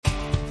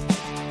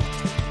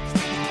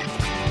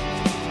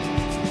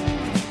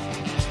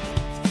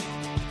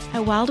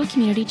At Wildwood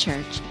Community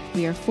Church,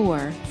 we are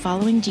for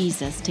following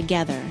Jesus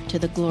together to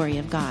the glory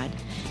of God.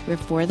 We're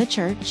for the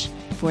church,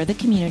 for the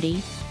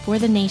community, for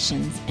the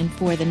nations, and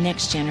for the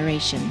next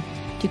generation.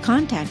 To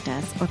contact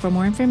us or for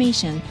more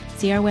information,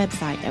 see our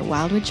website at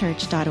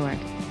wildwoodchurch.org.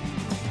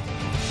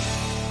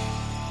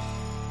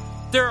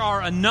 There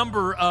are a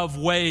number of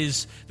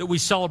ways that we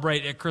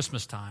celebrate at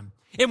Christmas time.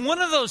 And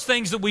one of those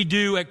things that we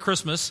do at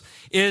Christmas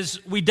is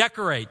we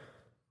decorate.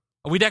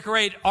 We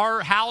decorate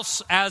our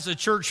house as a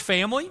church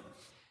family.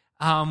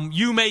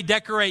 You may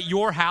decorate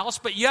your house,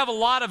 but you have a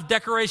lot of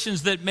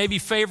decorations that may be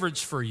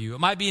favorites for you. It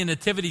might be a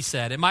nativity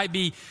set. It might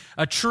be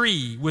a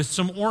tree with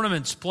some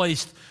ornaments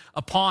placed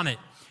upon it.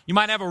 You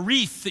might have a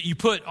wreath that you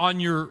put on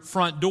your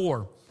front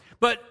door.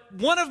 But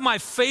one of my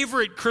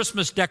favorite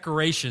Christmas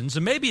decorations,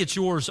 and maybe it's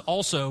yours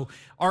also,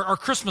 are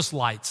Christmas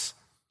lights.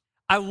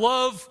 I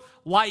love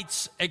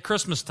lights at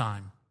Christmas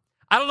time.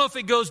 I don't know if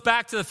it goes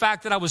back to the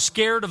fact that I was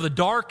scared of the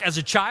dark as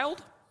a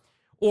child,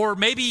 or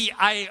maybe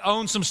I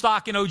own some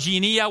stock in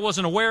OG&E I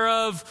wasn't aware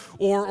of,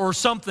 or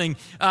something.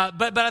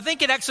 But I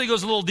think it actually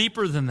goes a little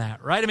deeper than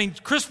that, right? I mean,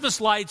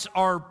 Christmas lights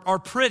are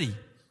pretty,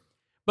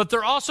 but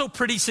they're also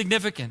pretty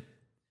significant.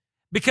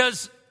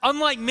 Because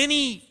unlike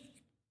many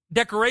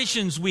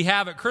decorations we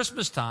have at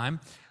Christmas time,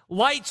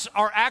 lights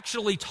are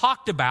actually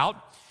talked about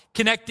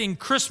connecting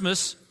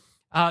Christmas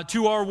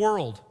to our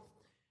world.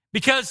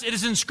 Because it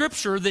is in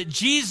Scripture that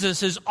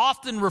Jesus is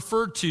often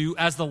referred to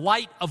as the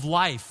light of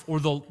life,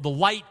 or the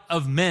light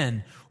of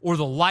men, or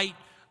the light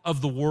of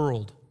the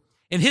world.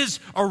 And his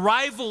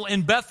arrival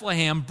in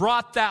Bethlehem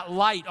brought that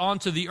light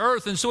onto the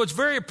earth. And so it's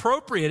very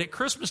appropriate at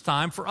Christmas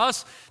time for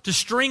us to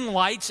string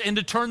lights and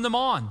to turn them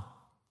on.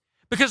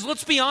 Because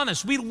let's be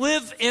honest, we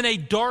live in a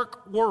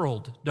dark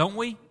world, don't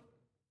we?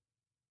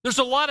 There's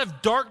a lot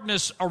of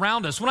darkness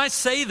around us. When I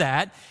say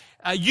that,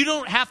 you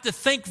don't have to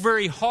think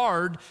very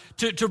hard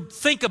to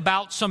think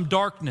about some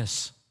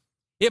darkness.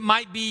 It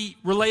might be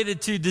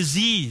related to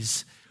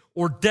disease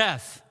or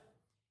death.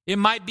 It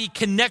might be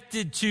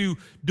connected to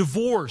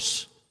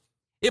divorce.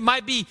 It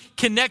might be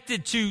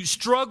connected to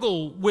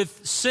struggle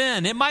with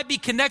sin. It might be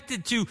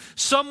connected to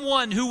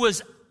someone who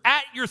was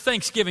at your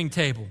Thanksgiving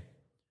table.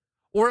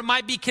 Or it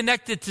might be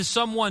connected to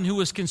someone who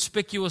was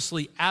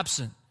conspicuously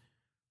absent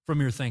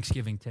from your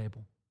Thanksgiving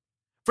table.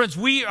 Friends,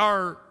 we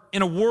are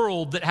in a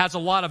world that has a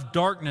lot of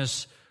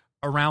darkness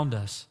around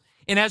us.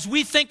 And as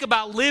we think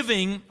about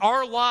living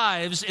our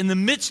lives in the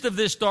midst of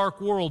this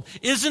dark world,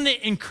 isn't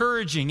it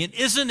encouraging and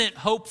isn't it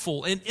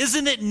hopeful and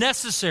isn't it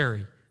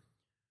necessary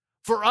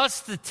for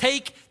us to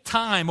take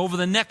time over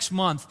the next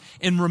month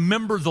and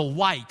remember the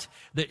light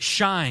that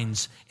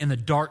shines in the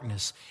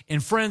darkness?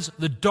 And friends,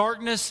 the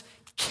darkness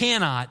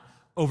cannot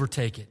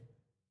overtake it.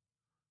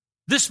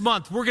 This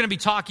month, we're going to be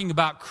talking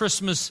about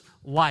Christmas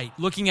light,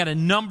 looking at a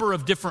number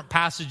of different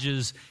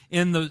passages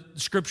in the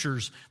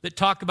Scriptures that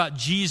talk about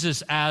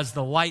Jesus as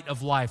the light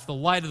of life, the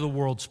light of the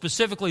world,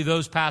 specifically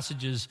those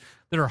passages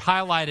that are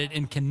highlighted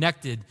and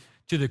connected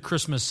to the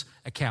Christmas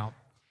account.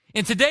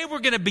 And today, we're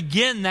going to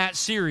begin that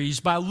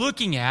series by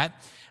looking at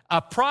a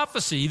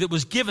prophecy that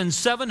was given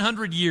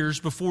 700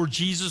 years before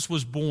Jesus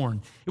was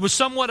born. It was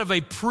somewhat of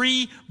a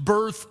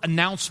pre-birth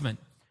announcement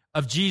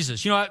of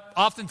Jesus. You know,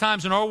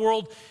 oftentimes in our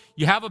world,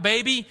 you have a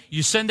baby,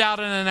 you send out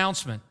an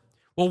announcement.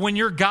 Well, when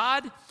you're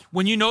God,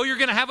 when you know you're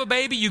going to have a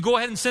baby, you go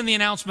ahead and send the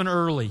announcement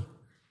early.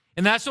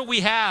 And that's what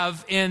we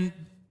have in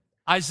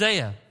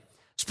Isaiah.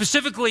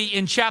 Specifically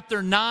in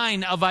chapter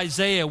 9 of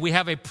Isaiah, we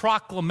have a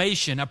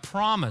proclamation, a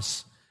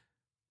promise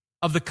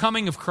of the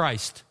coming of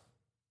Christ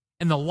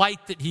and the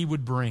light that he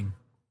would bring.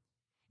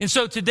 And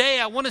so today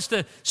I want us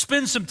to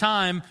spend some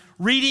time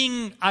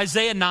reading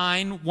Isaiah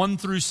 9, 1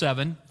 through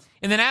 7.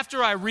 And then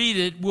after I read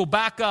it, we'll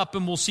back up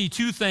and we'll see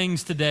two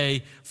things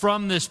today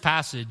from this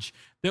passage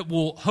that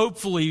will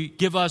hopefully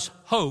give us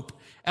hope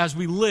as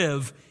we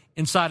live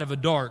inside of a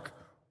dark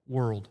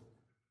world.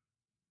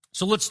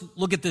 So let's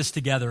look at this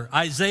together.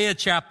 Isaiah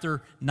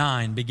chapter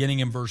 9, beginning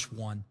in verse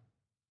 1.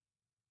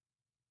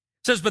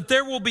 It says, "But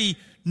there will be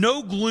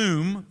no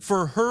gloom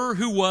for her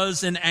who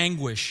was in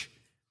anguish.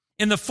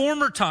 In the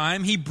former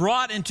time he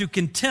brought into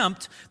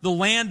contempt the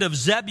land of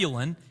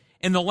Zebulun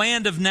and the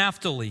land of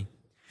Naphtali.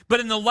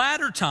 But in the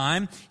latter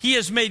time, he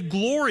has made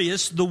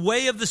glorious the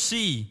way of the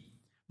sea,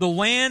 the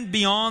land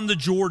beyond the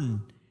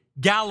Jordan,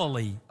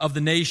 Galilee of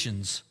the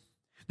nations.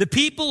 The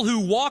people who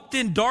walked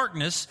in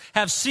darkness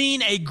have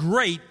seen a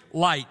great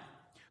light.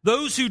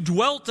 Those who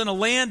dwelt in a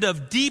land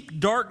of deep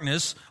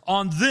darkness,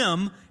 on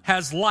them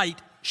has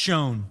light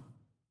shone.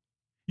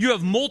 You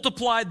have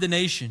multiplied the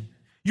nation.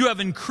 You have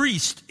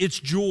increased its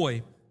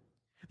joy.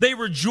 They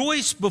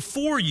rejoice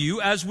before you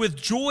as with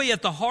joy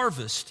at the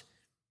harvest,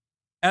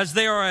 as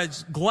they are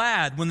as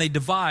glad when they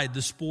divide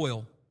the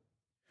spoil.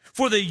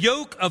 For the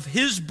yoke of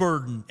his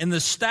burden and the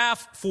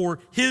staff for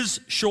his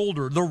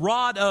shoulder, the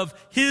rod of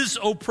his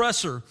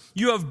oppressor,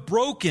 you have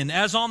broken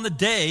as on the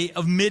day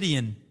of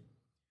Midian.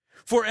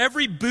 For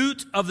every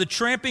boot of the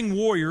tramping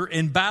warrior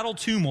in battle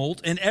tumult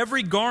and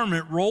every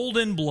garment rolled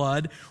in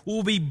blood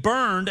will be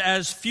burned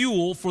as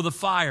fuel for the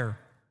fire.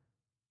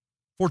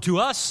 For to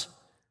us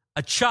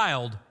a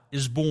child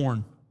is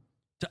born.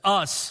 To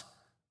us,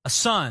 a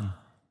son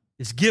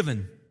is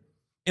given.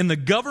 And the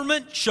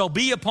government shall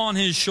be upon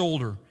his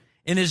shoulder.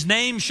 And his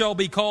name shall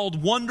be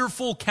called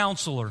Wonderful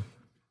Counselor,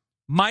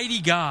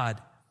 Mighty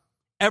God,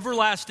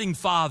 Everlasting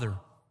Father,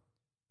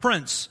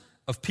 Prince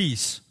of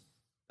Peace.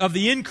 Of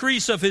the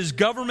increase of his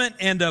government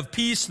and of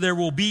peace there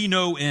will be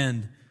no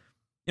end.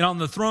 And on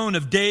the throne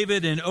of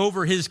David and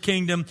over his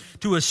kingdom,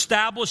 to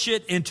establish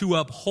it and to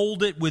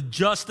uphold it with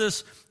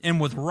justice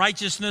and with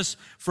righteousness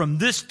from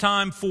this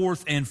time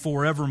forth and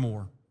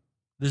forevermore.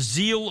 The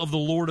zeal of the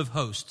Lord of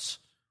hosts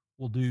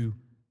will do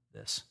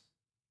this.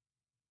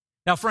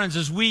 Now, friends,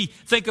 as we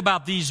think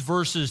about these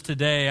verses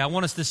today, I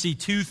want us to see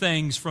two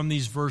things from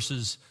these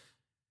verses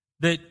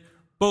that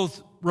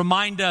both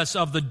remind us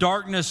of the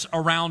darkness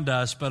around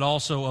us, but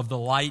also of the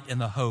light and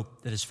the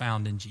hope that is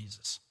found in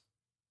Jesus.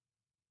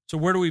 So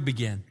where do we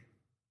begin?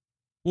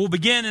 We'll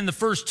begin in the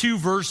first two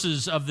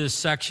verses of this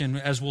section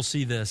as we'll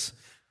see this.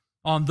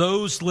 On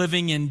those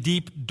living in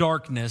deep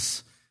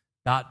darkness, ...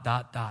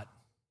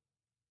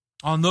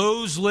 On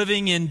those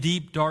living in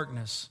deep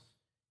darkness.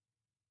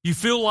 You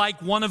feel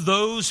like one of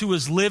those who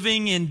is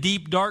living in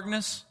deep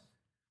darkness?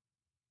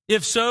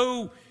 If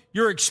so,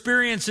 your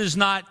experience is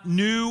not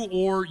new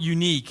or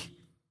unique,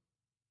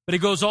 but it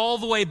goes all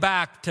the way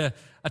back to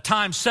a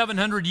time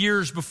 700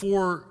 years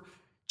before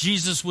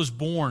Jesus was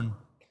born,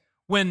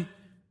 when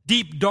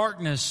deep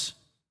darkness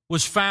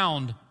was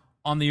found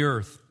on the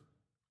earth.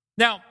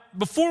 Now,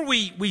 before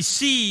we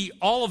see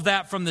all of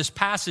that from this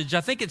passage,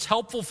 I think it's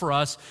helpful for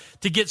us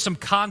to get some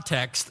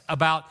context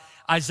about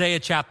Isaiah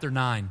chapter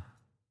 9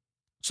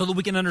 so that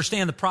we can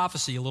understand the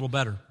prophecy a little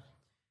better.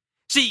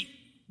 See,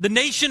 the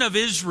nation of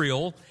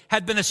Israel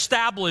had been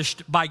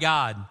established by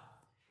God.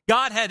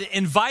 God had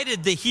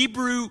invited the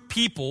Hebrew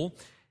people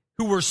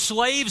who were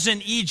slaves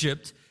in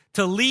Egypt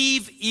to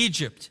leave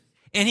Egypt,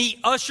 and he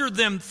ushered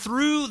them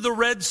through the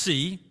Red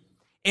Sea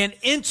and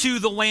into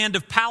the land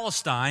of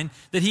Palestine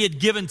that he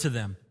had given to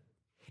them.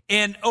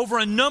 And over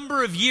a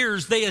number of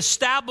years, they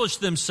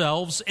established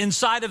themselves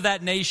inside of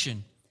that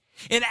nation.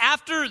 And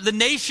after the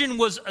nation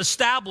was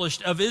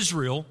established of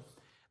Israel,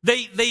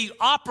 they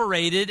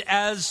operated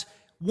as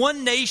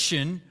one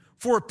nation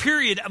for a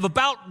period of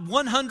about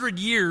 100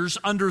 years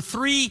under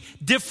three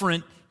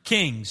different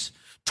kings.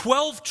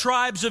 12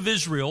 tribes of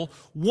Israel,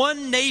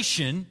 one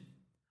nation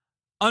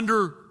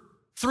under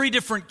three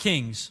different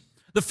kings.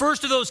 The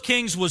first of those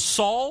kings was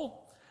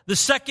Saul, the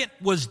second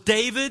was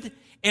David,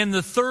 and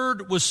the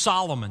third was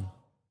Solomon.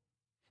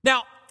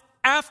 Now,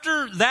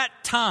 after that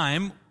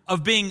time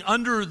of being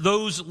under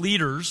those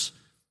leaders,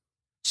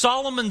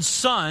 Solomon's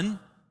son,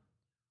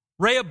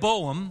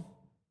 Rehoboam,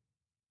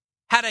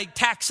 had a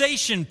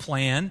taxation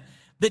plan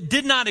that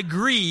did not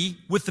agree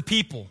with the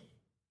people.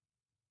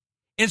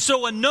 And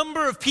so a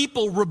number of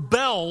people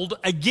rebelled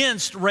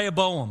against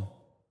Rehoboam.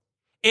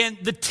 And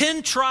the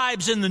 10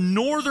 tribes in the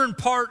northern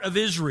part of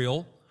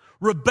Israel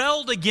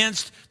rebelled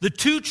against the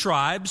 2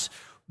 tribes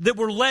that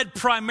were led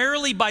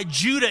primarily by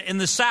Judah in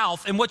the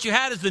south. And what you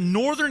had is the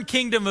northern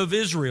kingdom of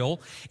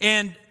Israel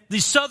and the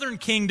southern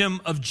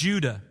kingdom of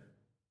Judah.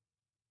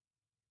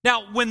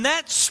 Now, when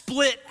that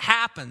split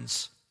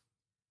happens,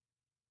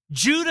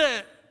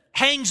 Judah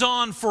hangs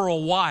on for a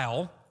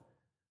while,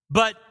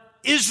 but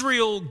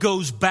Israel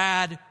goes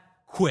bad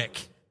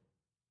quick.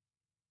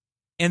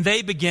 And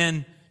they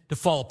begin to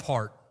fall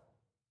apart.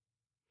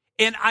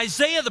 And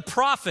Isaiah the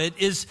prophet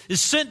is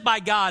sent by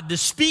God to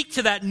speak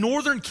to that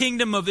northern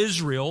kingdom of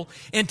Israel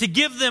and to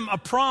give them a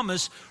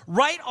promise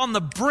right on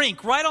the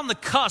brink, right on the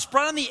cusp,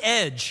 right on the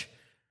edge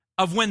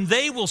of when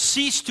they will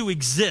cease to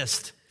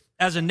exist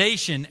as a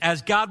nation,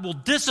 as God will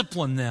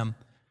discipline them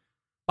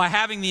by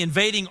having the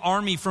invading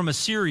army from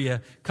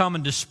Assyria come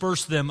and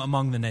disperse them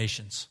among the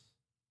nations.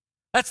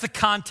 That's the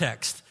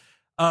context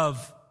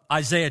of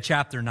Isaiah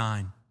chapter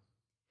 9.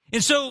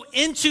 And so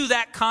into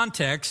that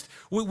context,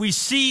 we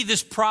see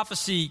this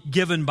prophecy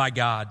given by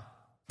God.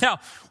 Now,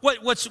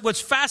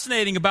 what's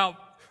fascinating about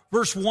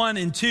verse 1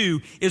 and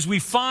 2 is we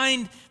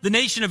find the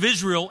nation of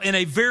Israel in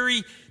a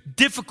very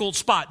difficult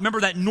spot.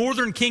 Remember that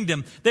northern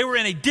kingdom, they were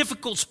in a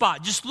difficult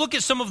spot. Just look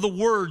at some of the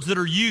words that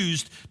are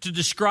used to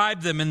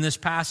describe them in this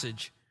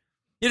passage.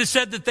 It is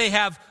said that they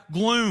have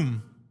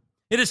gloom.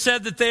 It is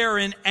said that they are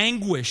in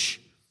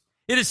anguish.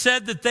 It is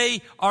said that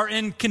they are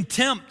in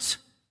contempt.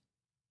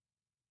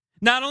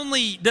 Not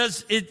only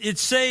does it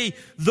say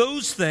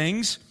those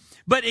things,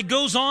 but it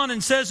goes on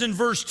and says in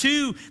verse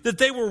 2 that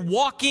they were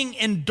walking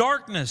in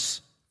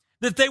darkness,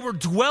 that they were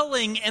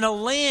dwelling in a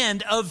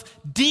land of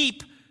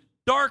deep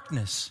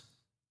darkness.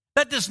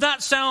 That does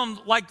not sound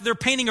like they're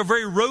painting a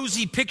very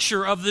rosy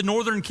picture of the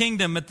northern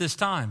kingdom at this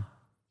time.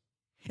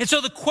 And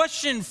so the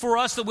question for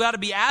us that we ought to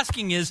be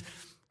asking is,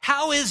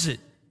 how is it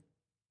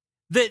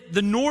that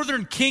the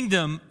northern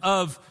kingdom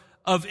of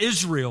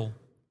Israel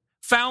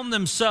found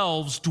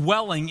themselves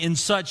dwelling in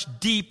such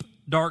deep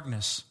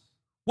darkness?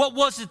 What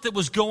was it that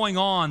was going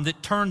on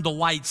that turned the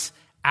lights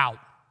out?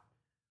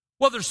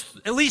 Well, there's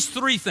at least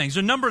 3 things.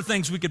 There are a number of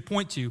things we could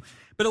point to,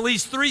 but at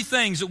least 3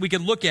 things that we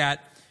could look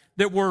at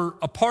that were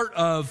a part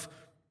of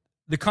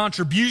the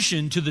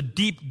contribution to the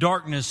deep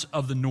darkness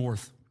of the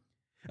north.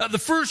 The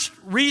first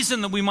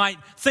reason that we might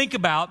think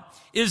about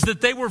is that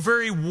they were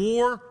very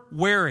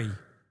war-weary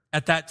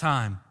at that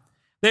time.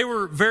 They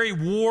were very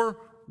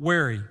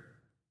war-weary.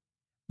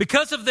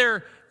 Because of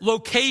their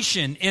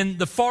location in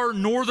the far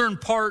northern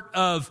part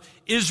of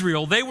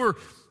Israel, they were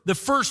the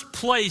first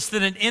place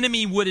that an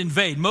enemy would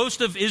invade.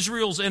 Most of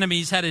Israel's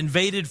enemies had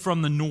invaded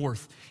from the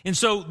north. And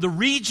so the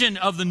region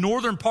of the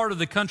northern part of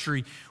the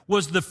country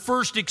was the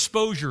first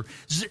exposure.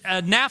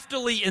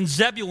 Naphtali and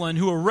Zebulun,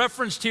 who are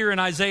referenced here in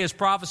Isaiah's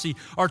prophecy,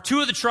 are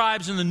two of the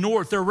tribes in the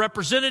north. They're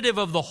representative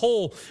of the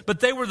whole, but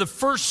they were the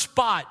first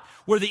spot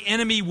where the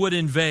enemy would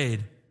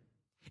invade.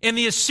 And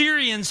the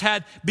Assyrians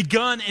had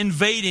begun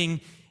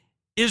invading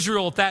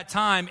Israel at that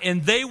time,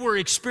 and they were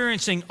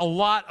experiencing a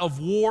lot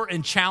of war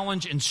and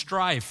challenge and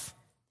strife.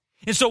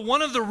 And so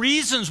one of the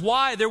reasons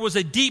why there was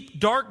a deep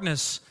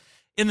darkness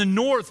in the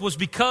north was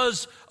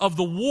because of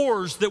the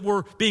wars that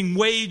were being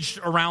waged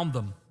around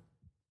them.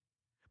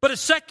 But a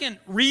second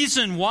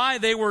reason why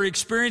they were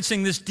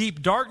experiencing this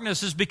deep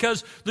darkness is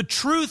because the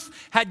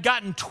truth had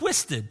gotten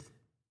twisted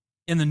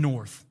in the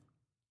north.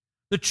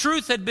 The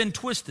truth had been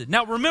twisted.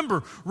 Now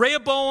remember,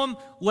 Rehoboam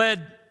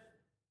led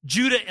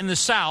Judah in the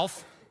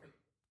south,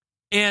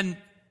 and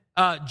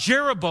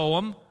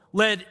Jeroboam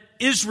led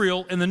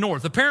Israel in the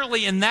north.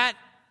 Apparently in that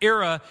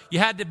era, you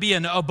had to be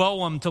an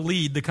Oboam to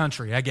lead the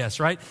country, I guess,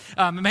 right?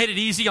 It made it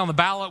easy on the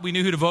ballot. We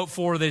knew who to vote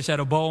for. They just had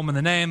Oboam in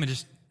the name.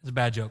 It's a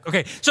bad joke.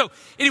 Okay, so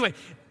anyway,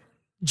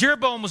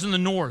 Jeroboam was in the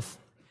north.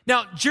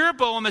 Now,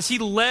 Jeroboam, as he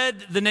led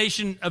the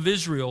nation of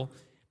Israel,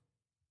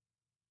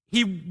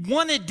 he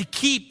wanted to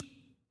keep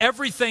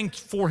everything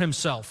for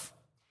himself.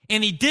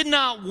 And he did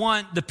not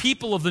want the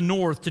people of the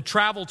north to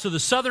travel to the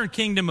southern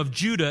kingdom of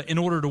Judah in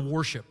order to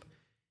worship.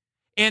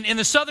 And in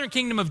the southern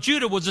kingdom of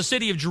Judah was the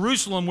city of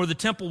Jerusalem where the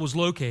temple was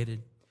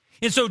located.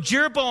 And so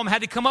Jeroboam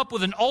had to come up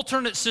with an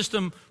alternate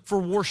system for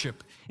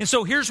worship. And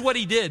so here's what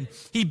he did.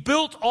 He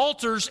built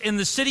altars in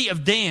the city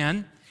of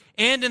Dan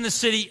and in the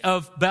city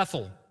of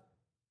Bethel.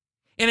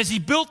 And as he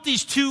built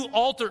these two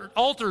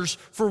altars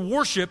for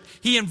worship,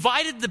 he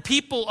invited the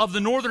people of the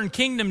northern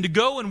kingdom to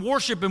go and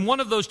worship in one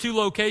of those two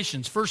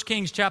locations. 1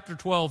 Kings chapter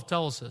 12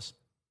 tells us.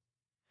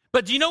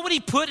 But do you know what he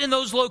put in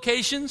those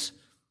locations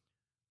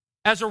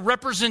as a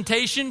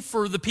representation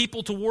for the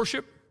people to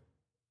worship?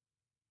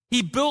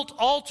 He built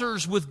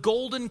altars with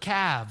golden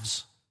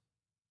calves.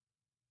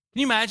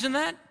 Can you imagine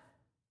that?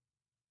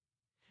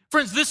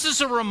 Friends, this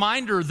is a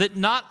reminder that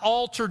not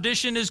all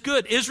tradition is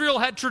good. Israel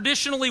had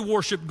traditionally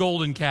worshiped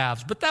golden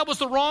calves, but that was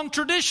the wrong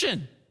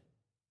tradition,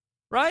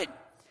 right?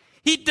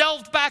 He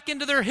delved back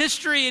into their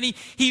history and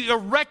he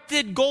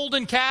erected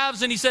golden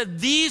calves and he said,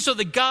 "These are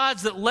the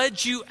gods that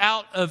led you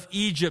out of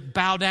Egypt.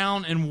 Bow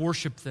down and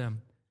worship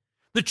them."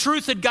 The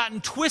truth had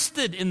gotten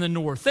twisted in the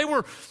north. They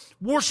were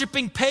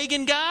worshiping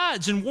pagan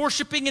gods and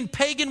worshiping in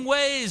pagan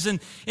ways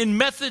and in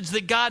methods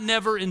that God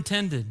never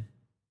intended.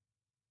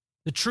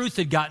 The truth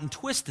had gotten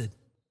twisted,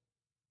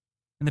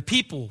 and the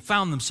people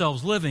found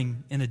themselves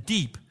living in a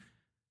deep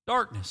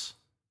darkness.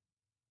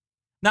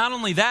 Not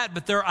only that,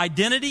 but their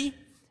identity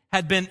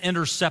had been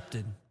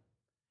intercepted.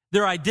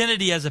 Their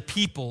identity as a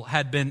people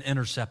had been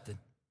intercepted.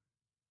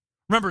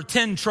 Remember,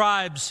 10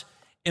 tribes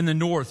in the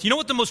north. You know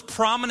what the most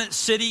prominent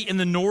city in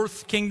the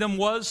north kingdom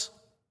was?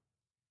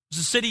 It was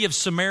the city of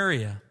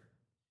Samaria.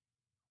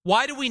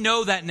 Why do we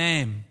know that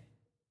name?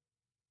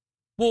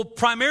 Well,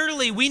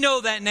 primarily we know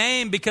that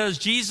name because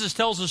Jesus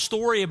tells a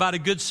story about a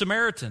good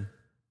Samaritan.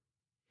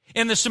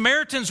 And the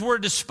Samaritans were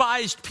a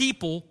despised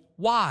people.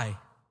 Why?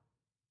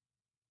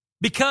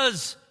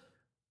 Because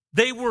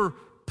they were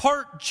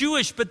part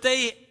Jewish, but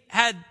they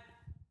had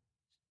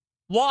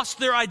lost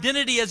their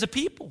identity as a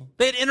people.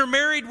 They had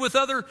intermarried with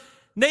other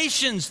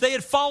nations. They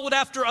had followed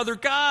after other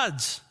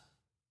gods.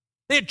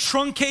 They had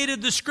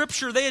truncated the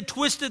scripture. They had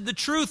twisted the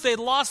truth. They had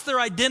lost their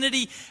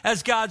identity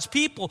as God's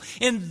people.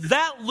 And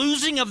that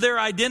losing of their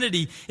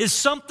identity is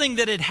something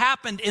that had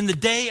happened in the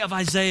day of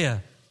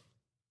Isaiah.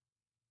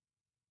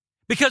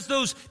 Because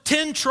those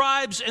 10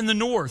 tribes in the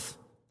north,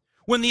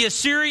 when the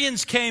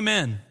Assyrians came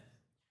in,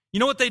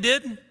 you know what they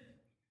did?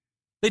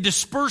 They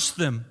dispersed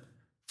them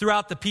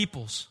throughout the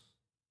peoples.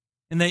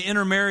 And they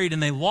intermarried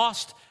and they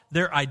lost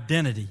their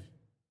identity.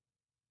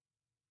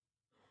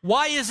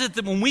 Why is it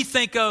that when we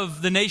think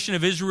of the nation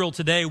of Israel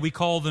today, we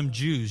call them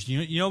Jews?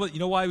 You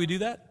know why we do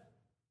that?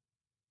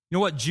 You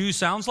know what Jew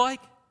sounds like?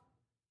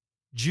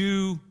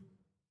 Judah,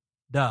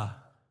 the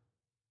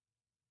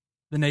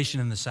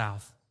nation in the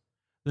south.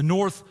 The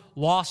north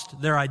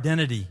lost their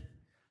identity.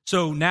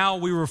 So now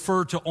we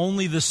refer to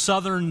only the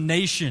southern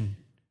nation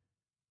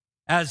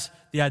as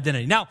the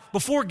identity. Now,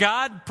 before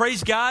God,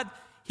 praise God,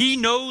 He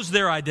knows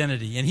their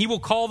identity, and He will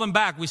call them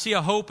back. We see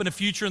a hope and a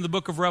future in the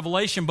book of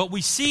Revelation, but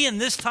we see in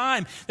this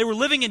time, they were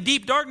living in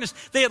deep darkness.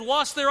 They had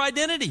lost their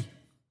identity.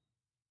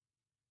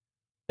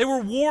 They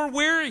were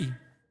war-weary.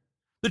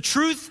 The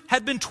truth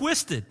had been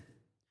twisted.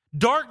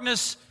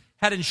 Darkness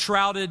had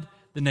enshrouded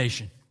the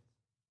nation.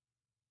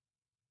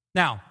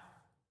 Now,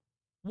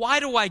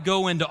 why do I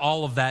go into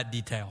all of that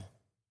detail?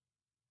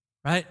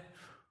 Right?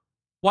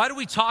 Why do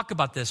we talk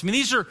about this? I mean,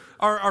 these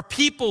are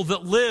people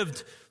that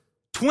lived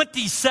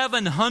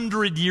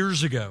 2,700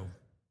 years ago.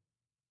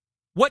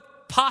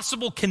 What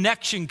possible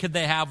connection could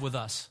they have with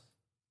us?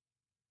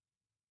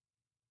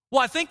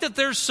 Well, I think that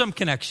there's some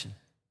connection,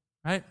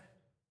 right?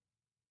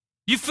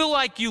 You feel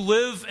like you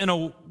live in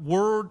a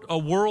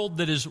world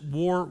that is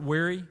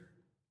war-weary?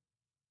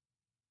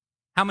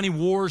 How many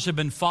wars have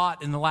been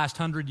fought in the last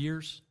 100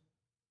 years?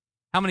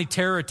 How many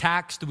terror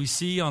attacks do we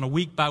see on a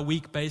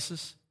week-by-week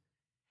basis?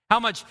 How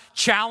much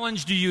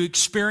challenge do you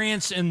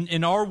experience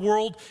in our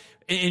world,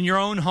 in your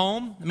own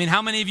home? I mean,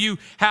 how many of you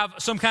have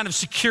some kind of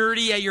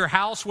security at your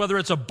house, whether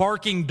it's a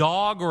barking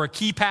dog or a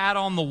keypad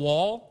on the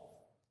wall?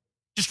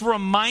 Just a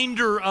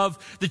reminder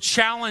of the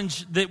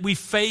challenge that we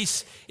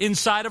face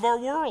inside of our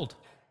world.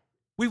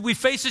 We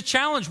face a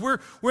challenge. We're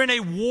in a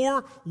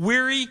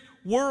war-weary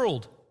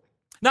world.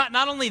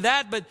 Not only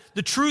that, but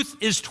the truth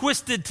is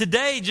twisted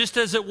today just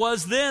as it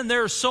was then.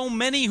 There are so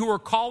many who are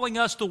calling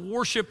us to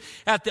worship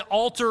at the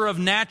altar of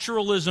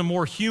naturalism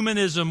or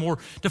humanism, or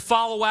to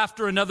follow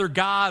after another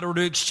God, or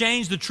to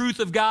exchange the truth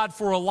of God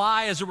for a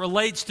lie as it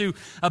relates to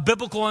a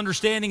biblical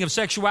understanding of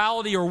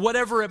sexuality or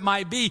whatever it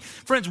might be.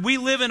 Friends, we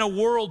live in a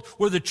world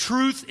where the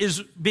truth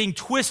is being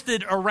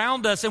twisted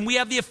around us, and we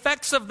have the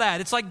effects of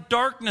that. It's like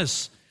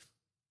darkness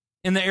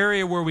in the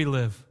area where we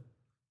live.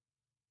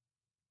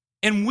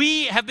 And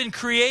we have been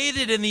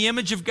created in the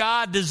image of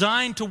God,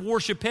 designed to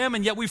worship Him,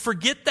 and yet we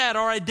forget that.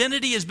 Our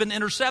identity has been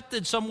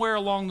intercepted somewhere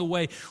along the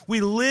way.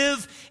 We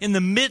live in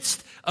the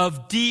midst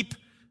of deep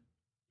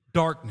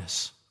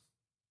darkness.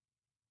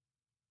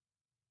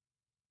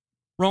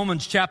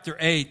 Romans chapter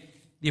 8,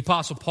 the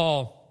Apostle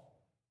Paul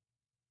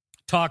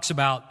talks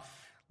about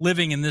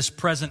living in this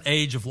present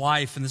age of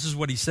life, and this is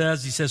what he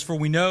says. He says, "For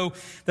we know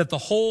that the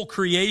whole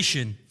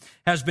creation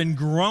has been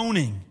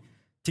groaning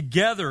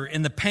together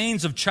in the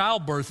pains of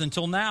childbirth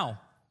until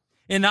now.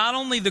 And not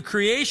only the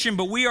creation,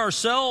 but we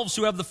ourselves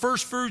who have the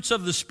first fruits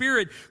of the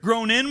Spirit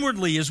groan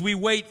inwardly as we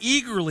wait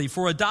eagerly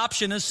for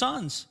adoption as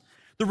sons,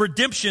 the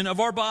redemption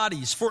of our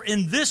bodies. For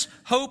in this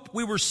hope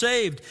we were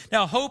saved.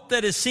 Now hope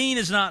that is seen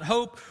is not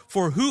hope,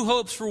 for who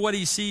hopes for what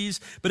he sees?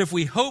 But if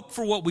we hope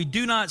for what we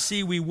do not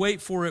see, we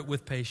wait for it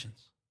with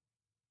patience."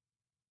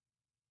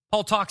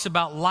 Paul talks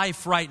about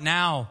life right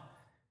now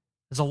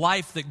as a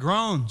life that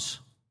groans.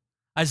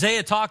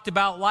 Isaiah talked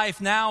about life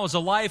now as a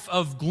life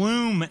of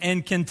gloom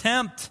and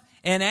contempt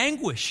and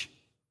anguish.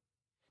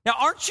 Now,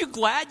 aren't you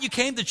glad you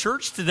came to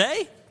church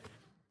today?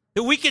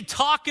 That we could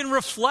talk and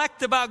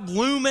reflect about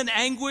gloom and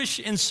anguish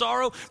and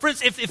sorrow?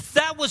 Friends, if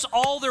that was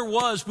all there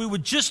was, we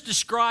would just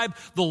describe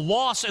the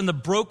loss and the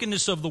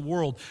brokenness of the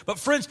world. But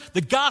friends,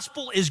 the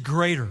gospel is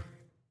greater.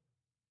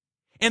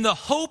 And the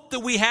hope that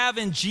we have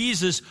in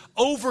Jesus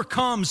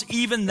overcomes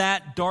even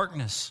that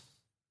darkness.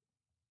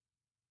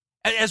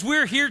 As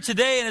we're here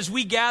today and as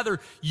we gather,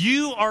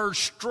 you are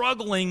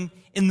struggling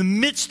in the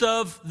midst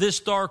of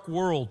this dark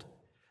world.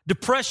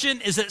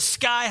 Depression is at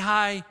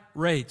sky-high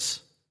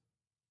rates.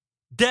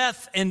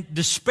 Death and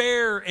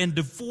despair and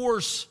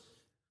divorce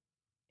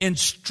and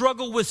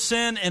struggle with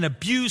sin and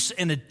abuse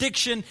and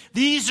addiction,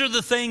 these are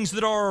the things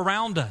that are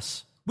around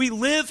us. We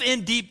live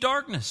in deep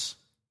darkness.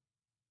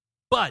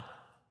 But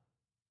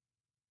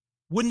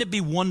wouldn't it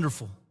be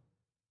wonderful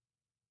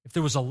if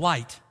there was a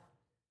light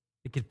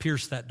that could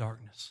pierce that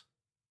darkness?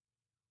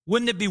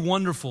 Wouldn't it be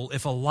wonderful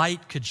if a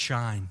light could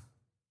shine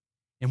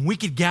and we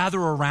could gather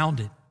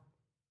around it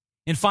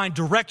and find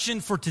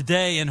direction for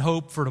today and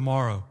hope for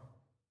tomorrow?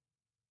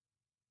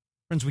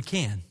 Friends, we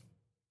can. And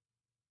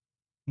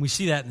we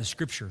see that in the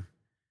Scripture.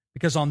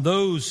 Because on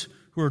those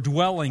who are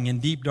dwelling in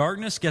deep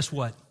darkness, guess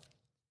what?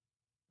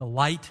 The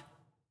light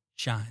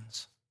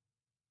shines.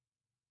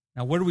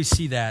 Now, where do we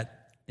see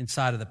that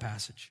inside of the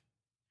passage?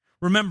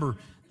 Remember,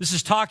 this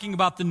is talking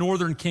about the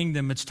northern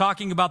kingdom. It's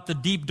talking about the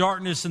deep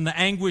darkness and the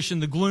anguish and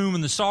the gloom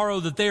and the sorrow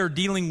that they are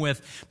dealing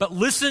with. But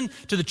listen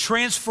to the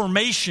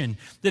transformation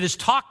that is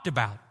talked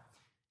about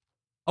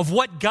of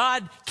what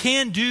God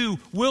can do,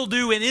 will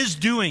do, and is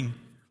doing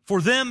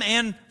for them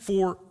and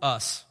for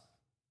us.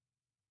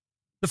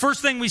 The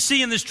first thing we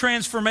see in this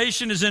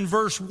transformation is in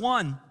verse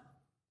 1.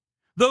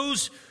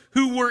 Those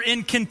who were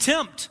in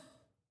contempt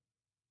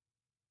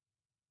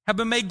have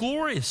been made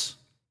glorious.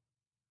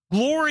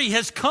 Glory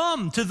has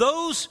come to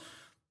those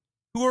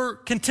who are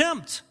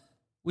contempt.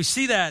 We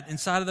see that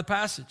inside of the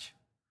passage.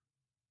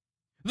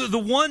 The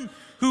one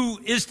who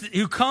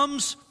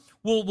comes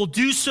will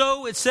do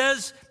so, it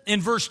says in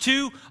verse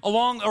 2,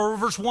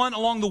 verse 1,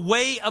 along the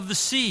way of the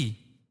sea.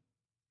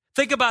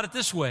 Think about it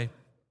this way.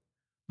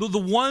 The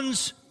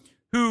ones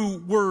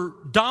who were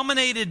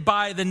dominated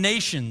by the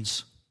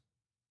nations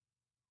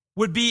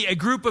would be a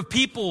group of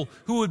people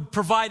who would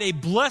provide a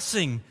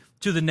blessing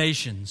to the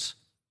nations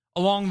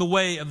along the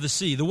way of the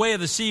sea. The way of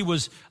the sea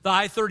was the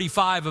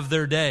I-35 of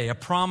their day, a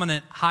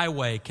prominent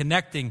highway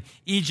connecting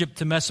Egypt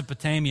to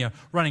Mesopotamia,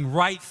 running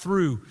right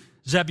through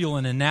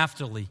Zebulun and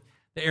Naphtali,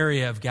 the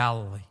area of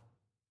Galilee.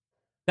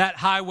 That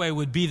highway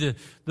would be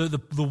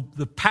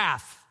the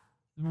path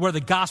where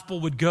the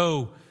gospel would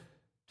go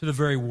to the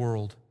very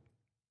world.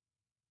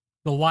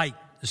 The light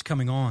is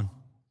coming on.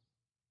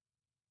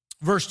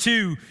 Verse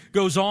 2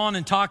 goes on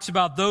and talks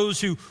about those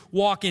who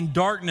walk in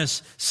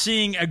darkness,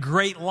 seeing a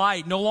great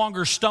light, no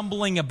longer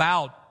stumbling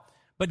about,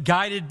 but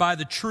guided by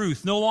the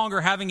truth, no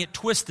longer having it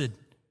twisted,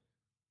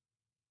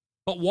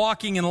 but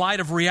walking in light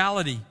of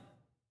reality.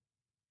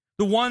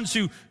 The ones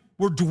who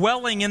were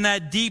dwelling in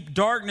that deep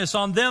darkness,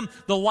 on them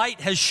the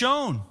light has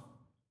shone.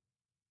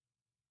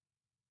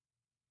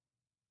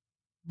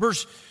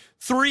 Verse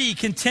 3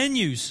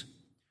 continues.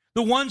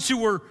 The ones who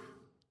were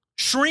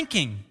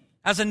shrinking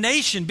as a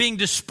nation, being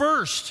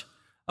dispersed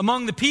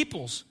among the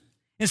peoples,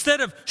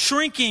 instead of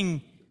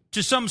shrinking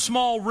to some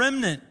small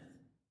remnant,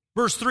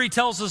 verse 3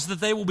 tells us that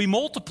they will be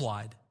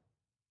multiplied.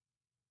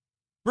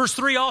 Verse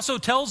 3 also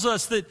tells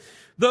us that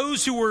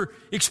those who were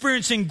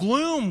experiencing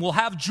gloom will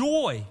have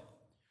joy.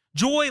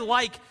 Joy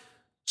like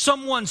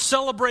someone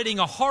celebrating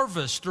a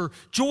harvest, or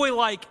joy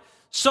like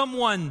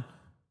someone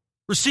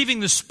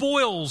receiving the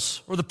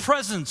spoils or the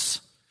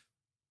presents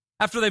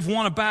after they've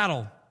won a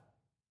battle.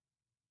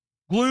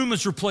 Gloom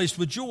is replaced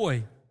with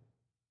joy.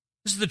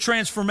 This is the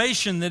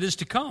transformation that is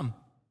to come.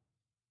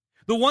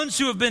 The ones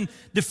who have been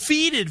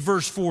defeated,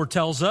 verse 4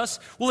 tells us,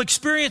 will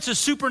experience a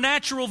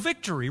supernatural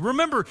victory.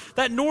 Remember,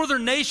 that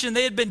northern nation,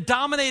 they had been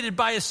dominated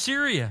by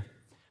Assyria.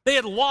 They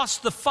had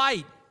lost the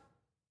fight.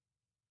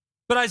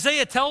 But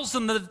Isaiah tells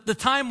them that the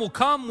time will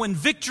come when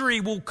victory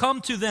will come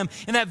to them,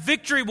 and that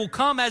victory will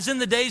come as in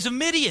the days of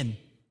Midian.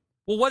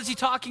 Well, what is he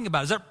talking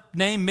about? Does that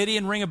name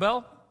Midian ring a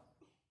bell?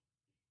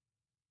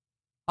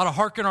 Ought to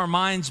hearken our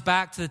minds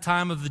back to the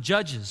time of the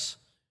judges,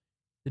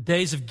 the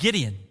days of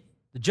Gideon,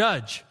 the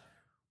judge,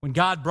 when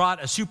God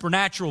brought a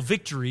supernatural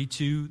victory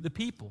to the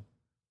people.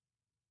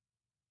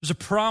 There's a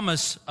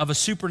promise of a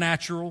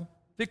supernatural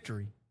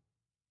victory.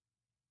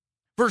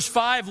 Verse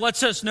 5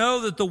 lets us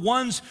know that the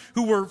ones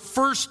who were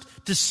first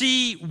to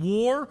see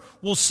war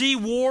will see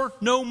war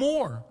no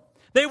more.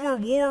 They were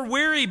war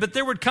weary, but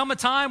there would come a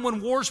time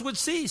when wars would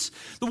cease.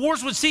 The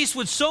wars would cease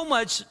with so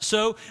much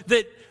so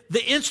that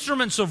the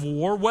instruments of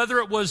war, whether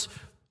it was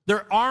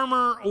their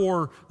armor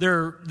or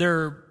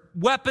their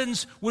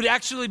weapons, would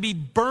actually be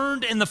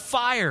burned in the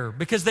fire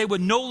because they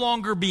would no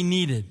longer be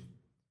needed,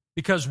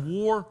 because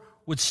war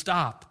would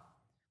stop.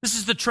 This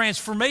is the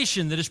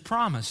transformation that is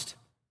promised.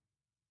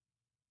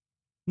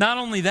 Not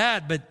only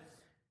that, but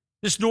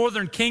this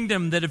northern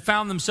kingdom that had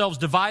found themselves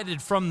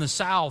divided from the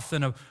south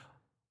and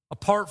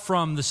apart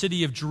from the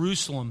city of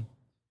Jerusalem,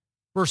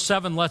 verse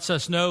 7 lets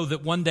us know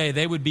that one day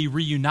they would be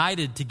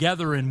reunited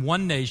together in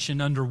one nation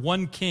under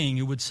one king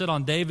who would sit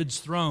on David's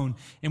throne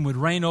and would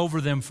reign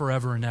over them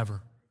forever and ever,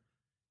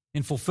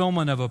 in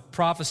fulfillment of a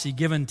prophecy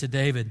given to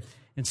David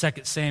in 2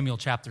 Samuel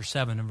chapter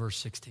 7 and verse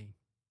 16.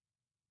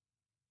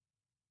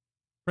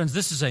 Friends,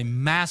 this is a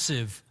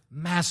massive,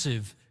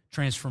 massive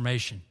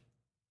transformation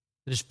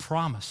that is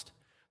promised.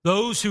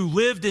 Those who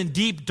lived in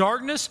deep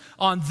darkness,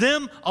 on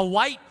them a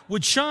light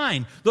would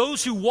shine.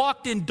 Those who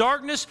walked in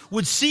darkness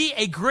would see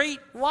a great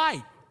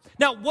light.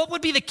 Now, what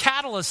would be the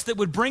catalyst that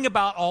would bring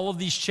about all of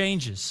these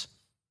changes?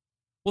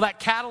 Well, that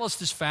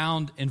catalyst is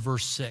found in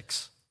verse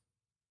 6.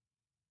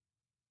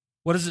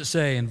 What does it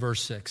say in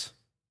verse 6?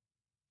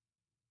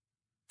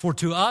 For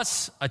to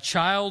us a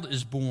child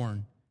is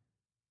born,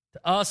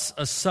 to us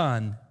a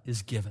son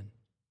is given.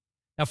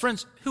 Now,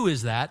 friends, who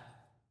is that?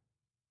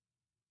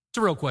 It's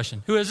a real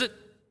question. Who is it?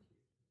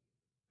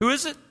 Who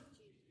is it?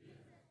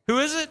 Who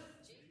is it?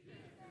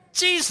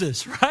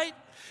 Jesus, right?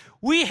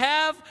 We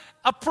have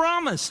a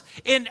promise.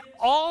 And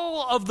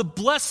all of the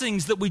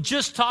blessings that we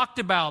just talked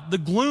about, the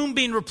gloom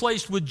being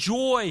replaced with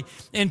joy,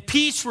 and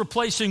peace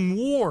replacing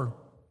war,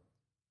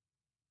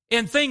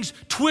 and things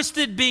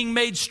twisted being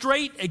made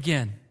straight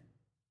again,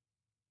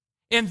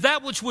 and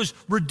that which was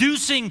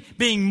reducing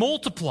being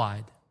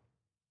multiplied.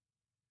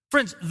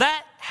 Friends,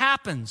 that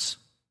happens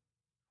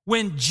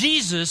when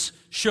Jesus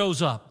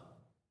shows up.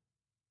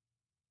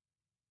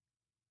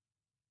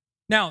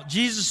 Now,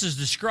 Jesus is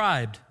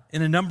described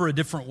in a number of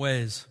different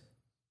ways.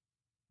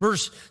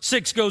 Verse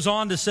 6 goes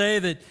on to say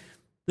that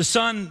the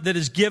son that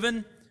is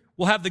given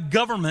will have the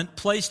government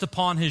placed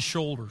upon his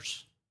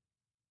shoulders.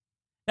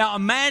 Now,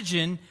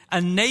 imagine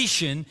a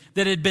nation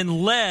that had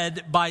been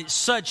led by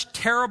such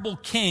terrible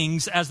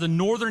kings as the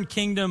northern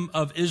kingdom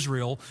of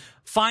Israel,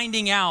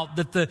 finding out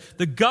that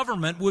the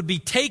government would be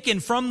taken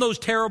from those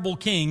terrible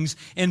kings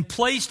and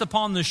placed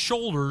upon the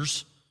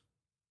shoulders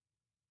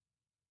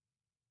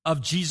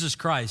of Jesus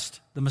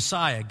Christ, the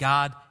Messiah,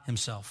 God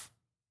himself.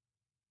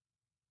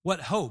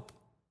 What hope.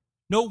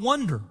 No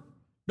wonder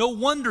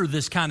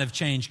this kind of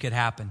change could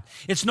happen.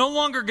 It's no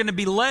longer going to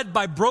be led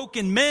by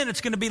broken men.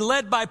 It's going to be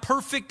led by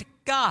perfect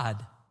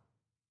God.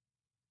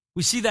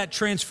 We see that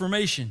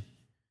transformation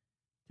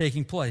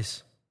taking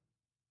place.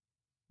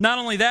 Not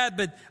only that,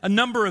 but a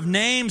number of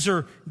names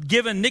are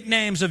given,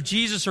 nicknames of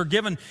Jesus are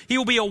given. He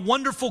will be a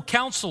wonderful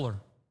counselor.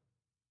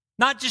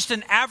 Not just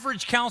an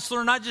average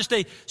counselor, not just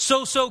a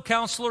so-so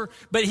counselor,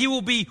 but he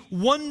will be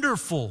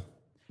wonderful.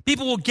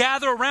 People will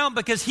gather around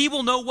because he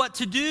will know what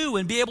to do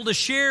and be able to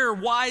share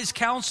wise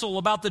counsel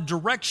about the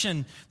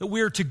direction that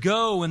we are to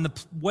go and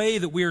the way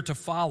that we are to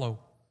follow.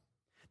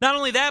 Not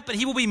only that, but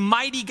he will be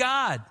mighty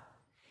God.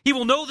 He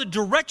will know the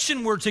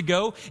direction we're to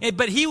go,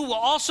 but he will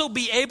also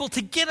be able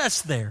to get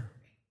us there.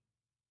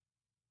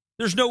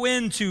 There's no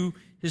end to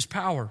his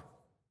power.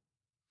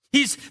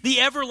 He's the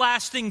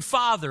everlasting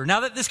Father.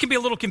 Now, this can be a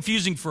little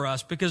confusing for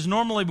us because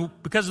normally,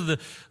 because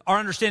of our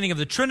understanding of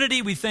the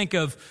Trinity, we think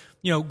of,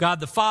 God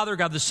the Father,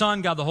 God the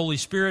Son, God the Holy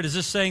Spirit. Is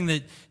this saying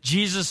that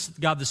Jesus,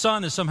 God the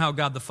Son, is somehow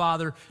God the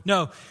Father?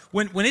 No.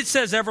 When it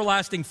says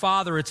everlasting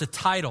Father, it's a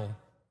title.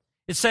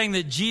 It's saying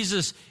that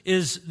Jesus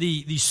is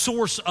the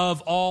source of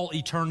all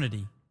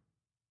eternity.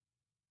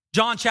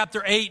 John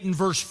chapter 8 and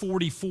verse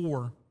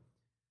 44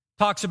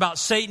 talks about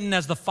Satan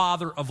as the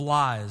father of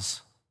lies.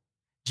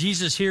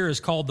 Jesus here is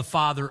called the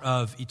Father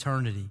of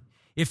eternity.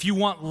 If you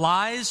want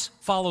lies,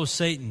 follow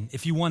Satan.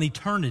 If you want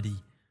eternity,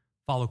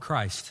 follow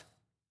Christ.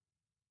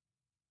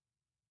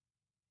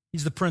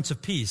 He's the Prince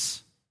of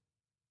Peace.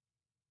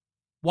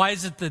 Why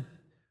is it that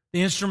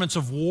the instruments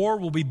of war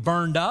will be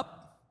burned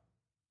up?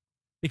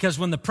 Because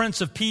when the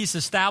Prince of Peace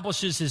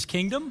establishes his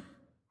kingdom,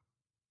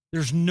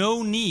 there's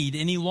no need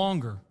any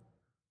longer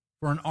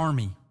for an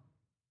army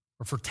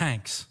or for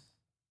tanks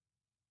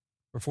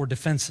or for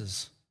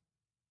defenses.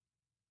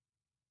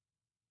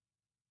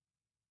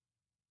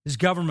 His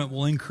government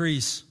will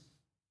increase.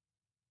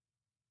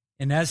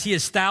 And as he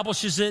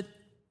establishes it,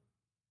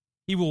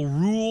 he will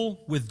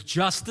rule with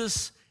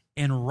justice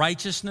and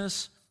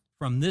righteousness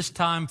from this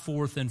time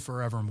forth and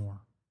forevermore.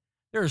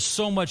 There is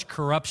so much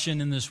corruption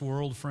in this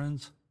world,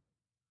 friends.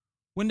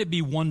 Wouldn't it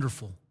be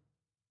wonderful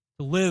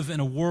to live in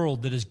a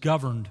world that is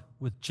governed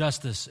with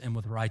justice and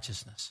with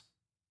righteousness?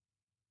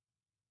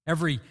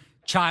 Every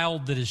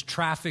child that is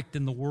trafficked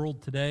in the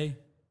world today,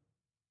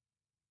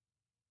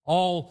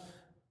 all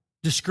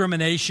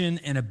discrimination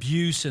and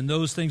abuse and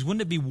those things,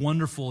 wouldn't it be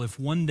wonderful if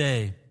one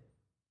day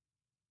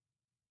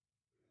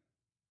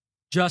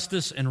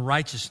justice and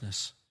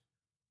righteousness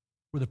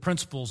were the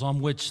principles on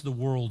which the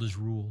world is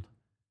ruled?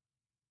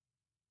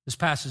 This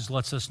passage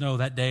lets us know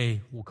that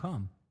day will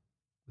come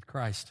with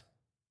Christ.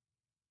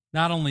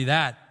 Not only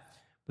that,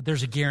 but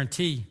there's a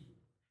guarantee.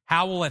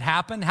 How will it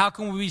happen? How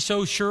can we be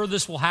so sure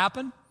this will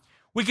happen?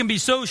 We can be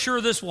so sure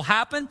this will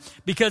happen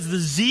because the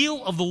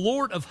zeal of the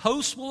Lord of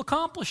hosts will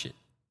accomplish it.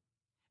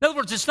 In other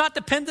words, it's not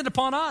dependent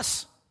upon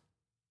us.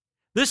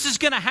 This is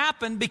going to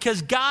happen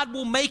because God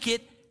will make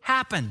it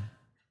happen.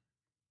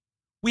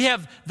 We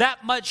have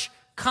that much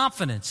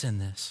confidence in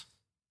this.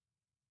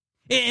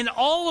 In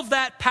all of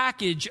that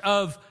package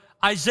of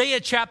Isaiah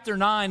chapter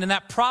 9 and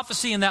that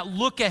prophecy and that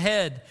look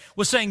ahead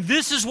was saying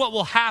this is what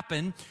will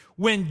happen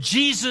when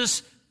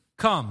Jesus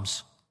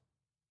comes.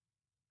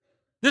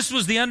 This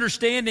was the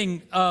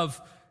understanding of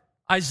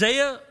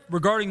Isaiah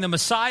regarding the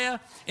Messiah,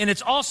 and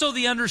it's also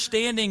the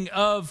understanding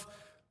of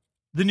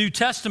the New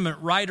Testament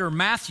writer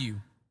Matthew,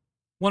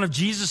 one of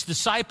Jesus'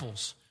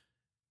 disciples,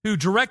 who,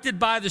 directed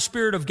by the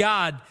Spirit of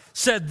God,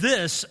 said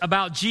this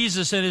about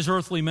Jesus and his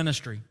earthly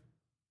ministry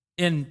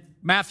in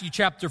Matthew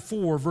chapter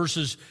 4,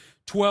 verses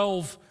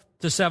 12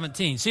 to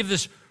 17. See if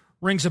this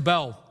rings a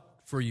bell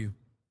for you.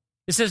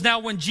 It says, "Now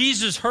when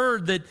Jesus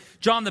heard that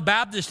John the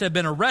Baptist had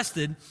been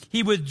arrested,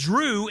 he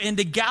withdrew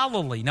into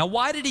Galilee." Now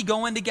why did he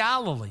go into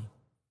Galilee?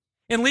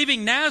 And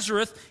leaving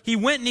Nazareth, he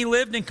went and he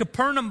lived in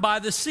Capernaum by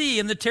the sea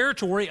in the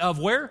territory of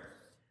where?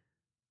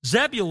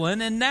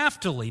 Zebulun and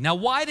Naphtali. Now,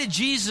 why did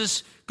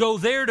Jesus go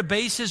there to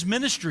base his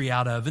ministry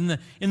out of in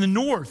the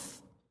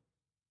north?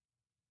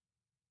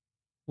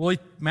 Well,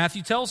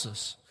 Matthew tells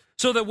us,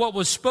 so that what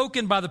was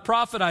spoken by the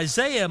prophet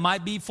Isaiah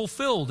might be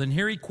fulfilled. And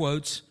here he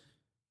quotes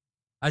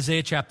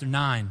Isaiah chapter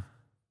 9.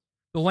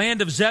 "The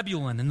land of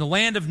Zebulun and the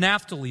land of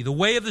Naphtali, the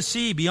way of the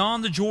sea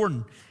beyond the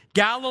Jordan,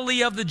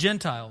 Galilee of the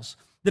Gentiles.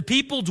 The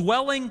people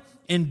dwelling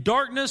in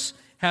darkness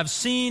have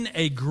seen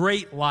a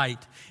great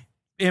light.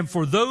 And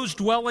for those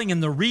dwelling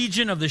in the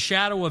region of the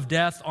shadow of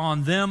death,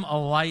 on them a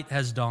light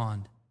has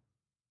dawned."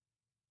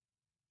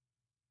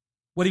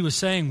 What he was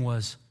saying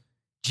was,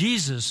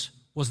 Jesus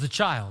was the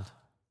child.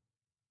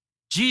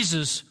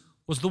 Jesus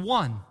was the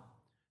one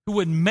who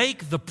would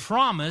make the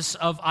promise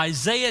of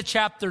Isaiah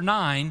chapter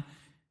 9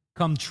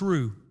 come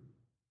true.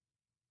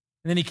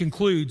 And then he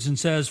concludes and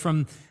says,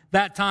 "From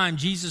that time,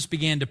 Jesus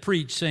began to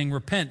preach, saying,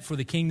 'Repent, for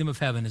the kingdom of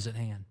heaven is at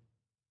hand.'"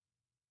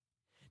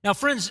 Now,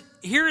 friends,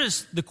 here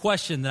is the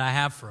question that I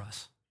have for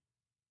us.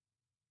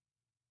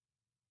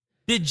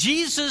 Did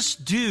Jesus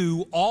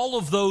do all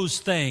of those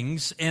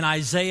things in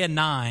Isaiah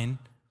 9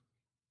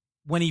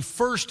 when he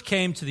first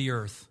came to the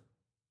earth?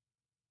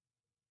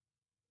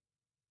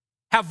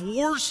 Have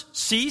wars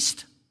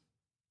ceased?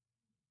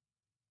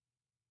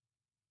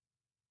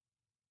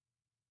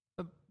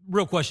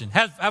 Real question.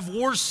 Have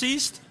wars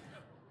ceased?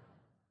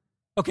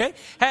 Okay.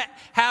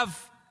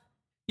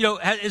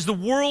 Is the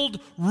world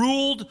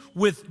ruled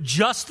with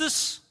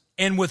justice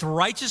and with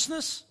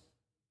righteousness?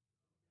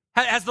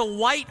 Has the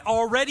light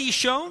already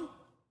shone?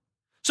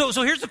 So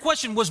here's the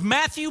question. Was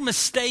Matthew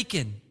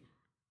mistaken?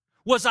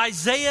 Was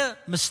Isaiah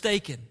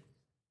mistaken?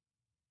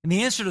 And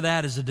the answer to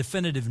that is a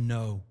definitive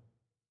no.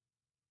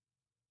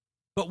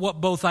 But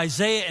what both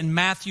Isaiah and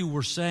Matthew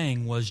were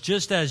saying was,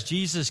 just as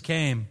Jesus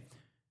came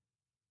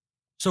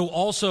so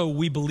also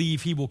we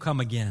believe he will come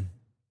again.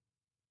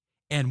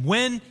 And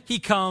when he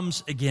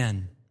comes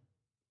again,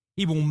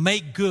 he will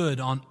make good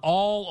on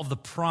all of the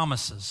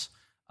promises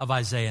of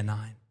Isaiah 9.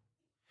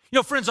 You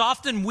know, friends,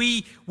 often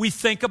we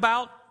think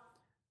about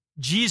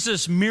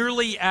Jesus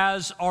merely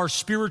as our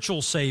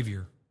spiritual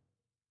Savior.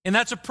 And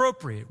that's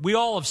appropriate. We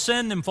all have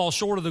sinned and fall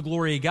short of the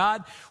glory of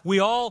God. We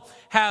all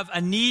have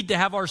a need to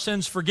have our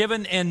sins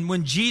forgiven. And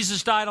when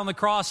Jesus died on the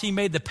cross, he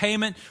made the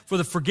payment for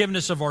the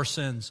forgiveness of our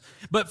sins.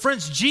 But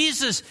friends,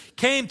 Jesus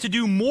came to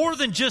do more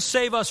than just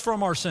save us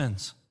from our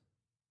sins.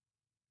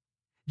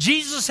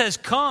 Jesus has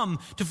come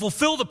to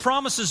fulfill the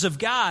promises of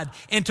God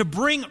and to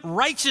bring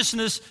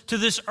righteousness to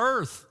this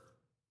earth.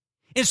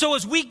 And so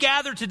as we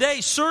gather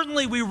today,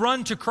 certainly we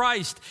run to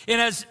Christ.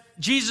 And as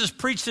Jesus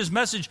preached his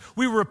message,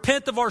 we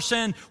repent of our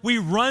sin, we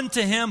run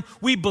to him,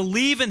 we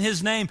believe in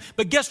his name.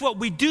 But guess what?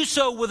 We do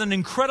so with an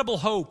incredible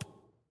hope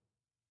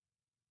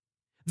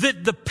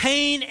that the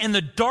pain and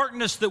the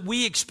darkness that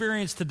we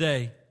experience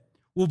today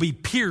will be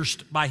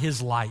pierced by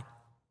his light.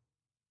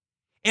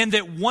 And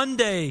that one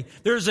day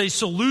there's a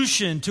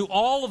solution to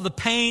all of the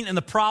pain and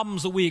the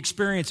problems that we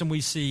experience and we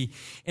see.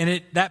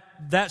 And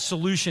that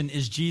solution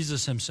is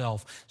Jesus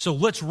himself. So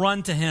let's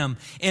run to him.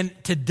 And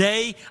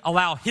today,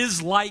 allow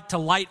his light to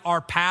light our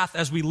path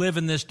as we live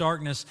in this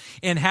darkness,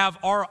 and have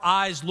our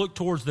eyes look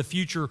towards the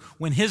future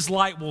when his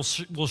light will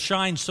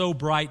shine so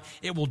bright,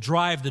 it will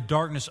drive the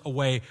darkness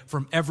away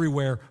from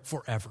everywhere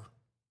forever.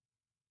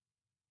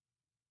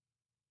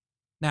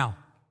 Now,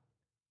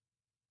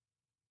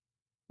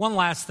 one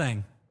last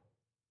thing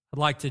I'd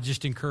like to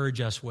just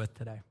encourage us with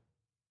today.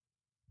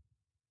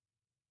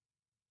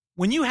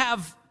 When you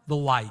have the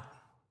light,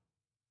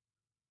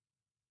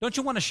 don't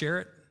you want to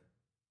share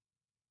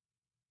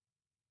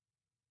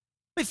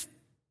it?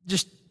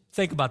 Just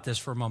think about this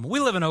for a moment. We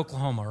live in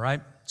Oklahoma,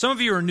 right? Some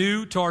of you are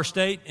new to our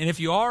state, and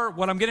if you are,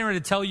 what I'm getting ready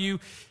to tell you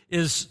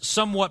is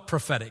somewhat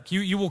prophetic.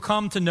 You will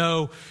come to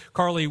know,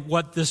 Carly,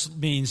 what this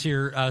means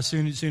here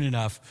soon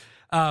enough.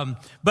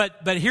 But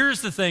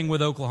here's the thing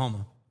with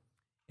Oklahoma.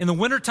 In the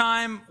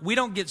wintertime, we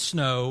don't get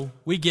snow,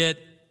 we get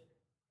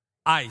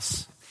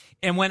ice.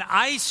 And when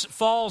ice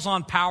falls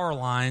on power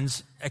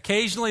lines,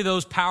 occasionally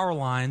those power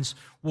lines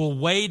will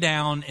weigh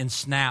down and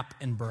snap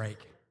and break.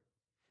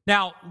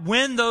 Now,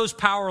 when those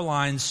power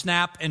lines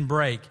snap and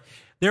break,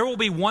 there will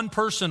be one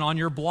person on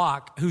your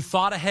block who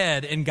thought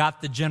ahead and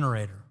got the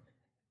generator.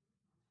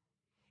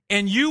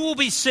 And you will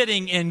be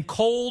sitting in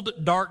cold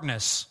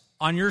darkness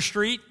on your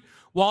street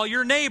while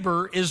your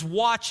neighbor is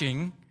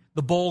watching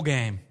the bowl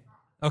game.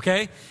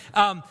 Okay?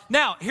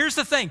 Now, here's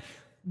the thing.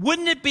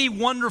 Wouldn't it be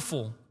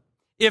wonderful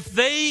if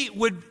they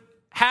would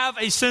have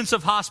a sense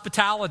of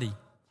hospitality?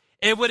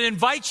 It would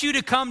invite you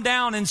to come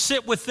down and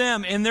sit with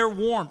them in their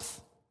warmth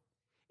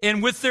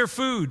and with their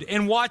food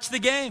and watch the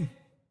game.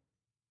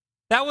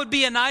 That would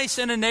be a nice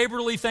and a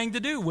neighborly thing to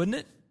do, wouldn't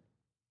it?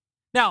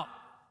 Now,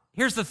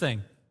 here's the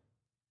thing.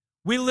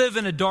 We live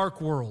in a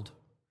dark world.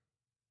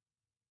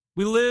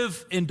 We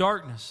live in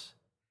darkness.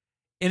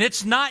 And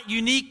it's not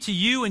unique to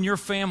you and your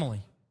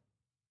family,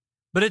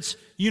 but it's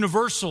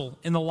universal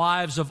in the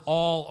lives of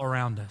all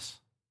around us.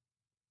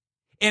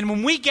 And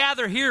when we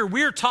gather here,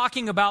 we're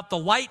talking about the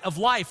light of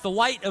life, the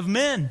light of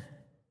men.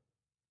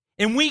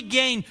 And we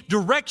gain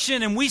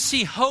direction and we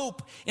see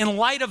hope in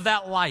light of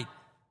that light.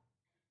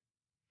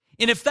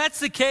 And if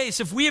that's the case,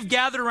 if we have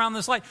gathered around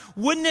this light,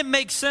 wouldn't it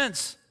make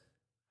sense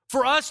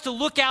for us to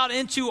look out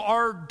into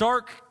our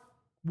dark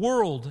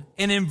world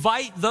and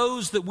invite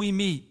those that we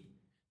meet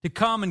to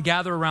come and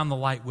gather around the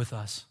light with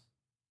us,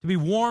 to be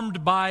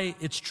warmed by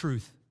its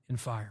truth and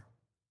fire?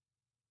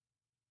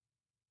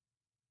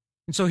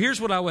 And so here's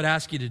what I would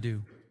ask you to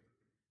do.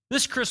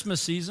 This Christmas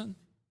season,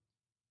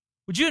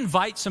 would you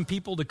invite some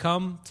people to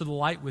come to the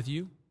light with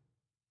you?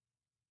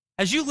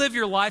 As you live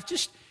your life,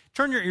 just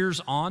turn your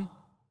ears on.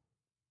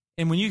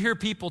 And when you hear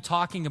people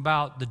talking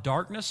about the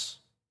darkness,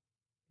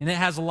 and it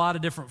has a lot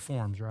of different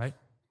forms, right?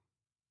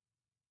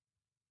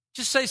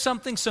 Just say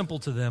something simple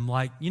to them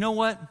like, you know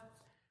what?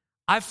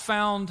 I've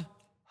found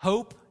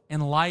hope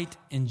and light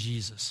in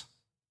Jesus.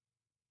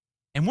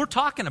 And we're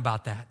talking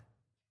about that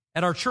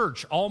at our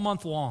church all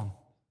month long.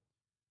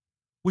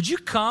 Would you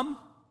come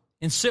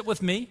and sit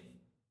with me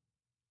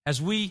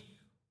as we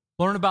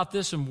learn about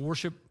this and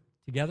worship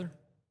together?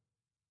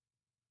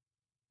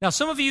 Now,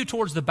 some of you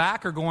towards the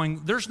back are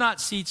going, there's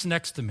not seats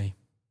next to me.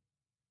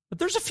 But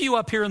there's a few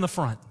up here in the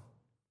front.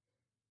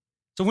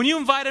 So when you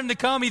invite them to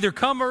come, either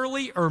come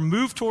early or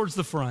move towards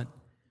the front.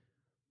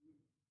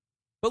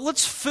 But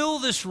let's fill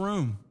this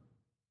room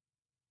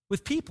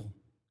with people.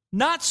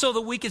 Not so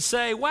that we could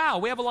say, wow,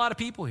 we have a lot of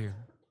people here.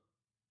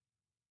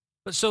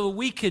 But so that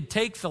we could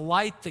take the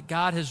light that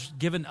God has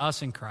given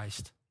us in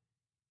Christ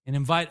and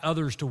invite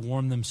others to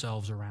warm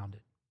themselves around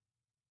it.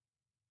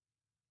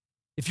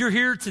 If you're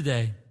here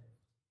today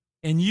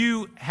and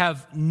you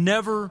have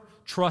never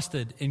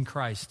trusted in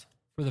Christ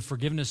for the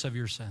forgiveness of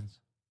your sins,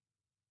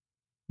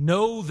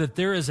 know that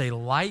there is a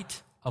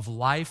light of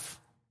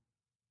life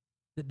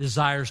that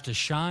desires to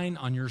shine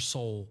on your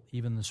soul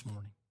even this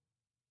morning.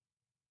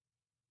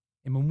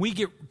 And when we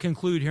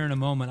conclude here in a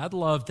moment, I'd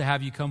love to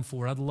have you come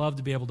forward. I'd love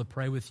to be able to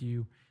pray with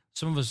you.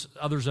 Some of us,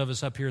 others of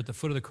us up here at the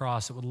foot of the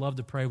cross that would love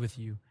to pray with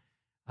you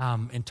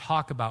and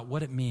talk about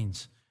what it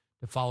means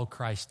to follow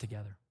Christ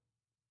together.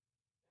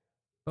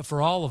 But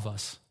for all of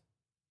us,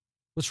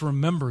 let's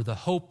remember the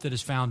hope that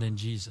is found in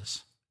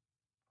Jesus.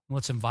 And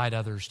let's invite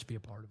others to be a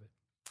part of it.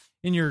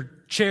 In your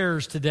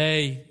chairs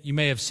today, you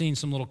may have seen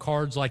some little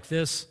cards like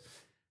this.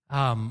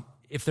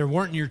 If there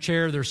weren't in your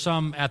chair, there's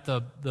some at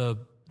the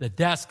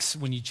desks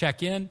when you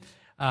check in,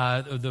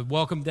 the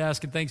welcome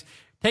desk and things.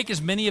 Take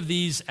as many of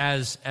these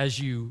as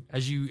you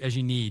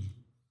need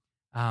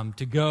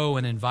to go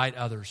and invite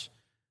others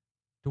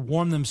to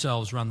warm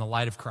themselves around the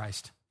light of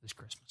Christ this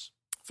Christmas.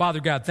 Father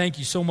God, thank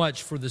you so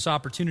much for this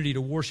opportunity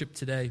to worship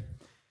today.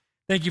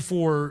 Thank you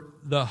for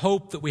the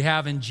hope that we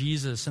have in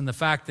Jesus and the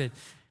fact that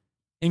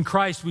in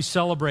Christ we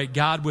celebrate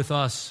God with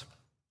us,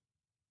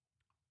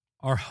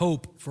 our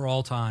hope for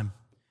all time.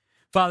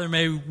 Father,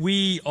 may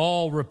we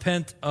all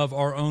repent of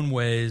our own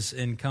ways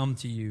and come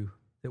to you,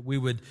 that we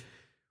would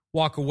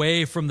walk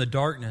away from the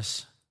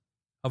darkness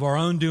of our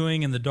own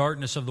doing and the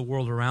darkness of the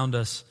world around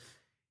us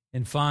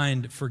and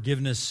find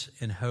forgiveness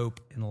and hope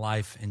and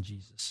life in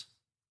Jesus.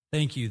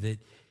 Thank you that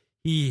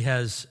he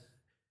has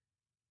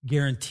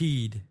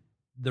guaranteed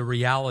the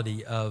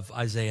reality of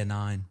Isaiah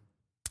 9.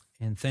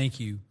 And thank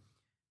you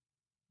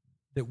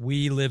that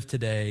we live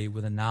today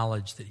with a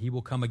knowledge that he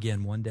will come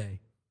again one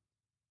day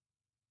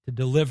to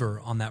deliver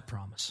on that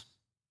promise.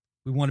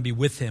 We want to be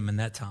with him in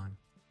that time.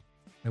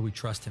 May we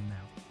trust him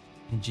now.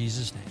 In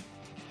Jesus' name,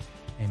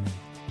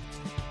 amen.